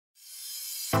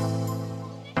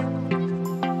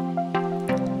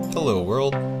Hello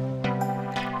world!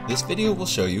 This video will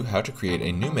show you how to create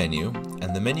a new menu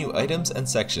and the menu items and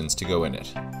sections to go in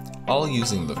it, all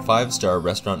using the 5-star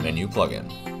restaurant menu plugin.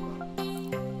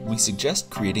 We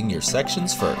suggest creating your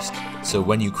sections first, so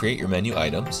when you create your menu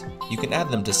items, you can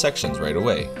add them to sections right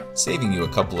away, saving you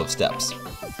a couple of steps.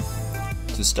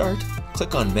 To start,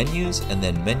 click on Menus and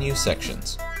then Menu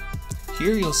Sections.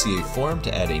 Here you'll see a form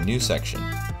to add a new section.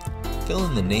 Fill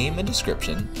in the name and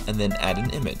description, and then add an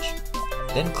image.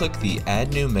 Then click the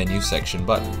Add New Menu Section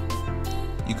button.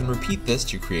 You can repeat this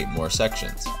to create more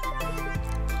sections.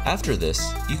 After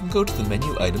this, you can go to the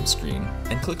Menu Item screen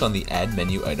and click on the Add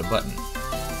Menu Item button.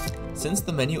 Since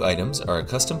the menu items are a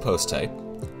custom post type,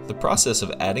 the process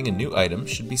of adding a new item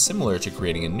should be similar to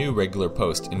creating a new regular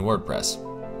post in WordPress.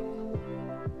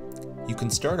 You can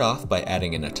start off by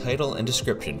adding in a title and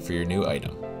description for your new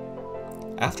item.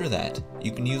 After that,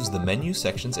 you can use the Menu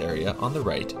Sections area on the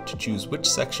right to choose which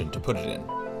section to put it in.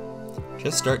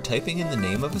 Just start typing in the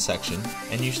name of a section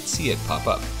and you should see it pop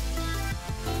up.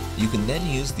 You can then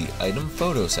use the Item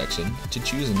Photo section to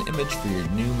choose an image for your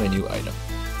new menu item.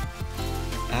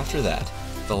 After that,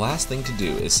 the last thing to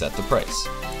do is set the price.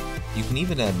 You can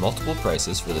even add multiple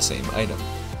prices for the same item.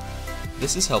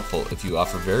 This is helpful if you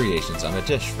offer variations on a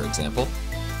dish, for example.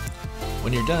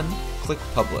 When you're done, click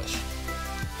Publish.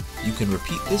 You can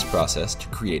repeat this process to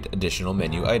create additional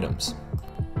menu items.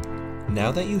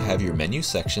 Now that you have your menu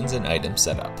sections and items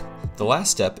set up, the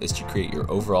last step is to create your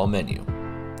overall menu.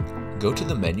 Go to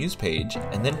the Menus page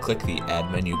and then click the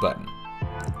Add Menu button.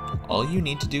 All you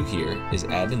need to do here is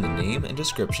add in the name and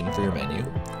description for your menu,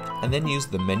 and then use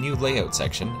the Menu Layout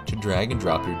section to drag and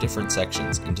drop your different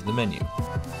sections into the menu.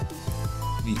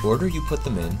 The order you put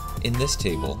them in this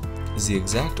table, is the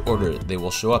exact order they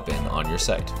will show up in on your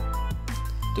site.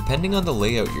 Depending on the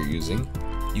layout you're using,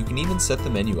 you can even set the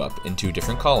menu up in 2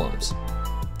 different columns.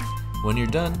 When you're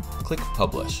done, click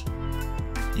Publish.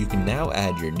 You can now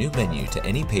add your new menu to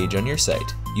any page on your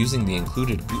site using the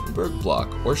included Gutenberg block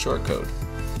or shortcode.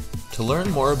 To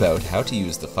learn more about how to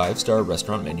use the 5-star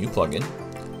restaurant menu plugin,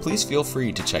 please feel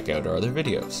free to check out our other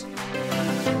videos.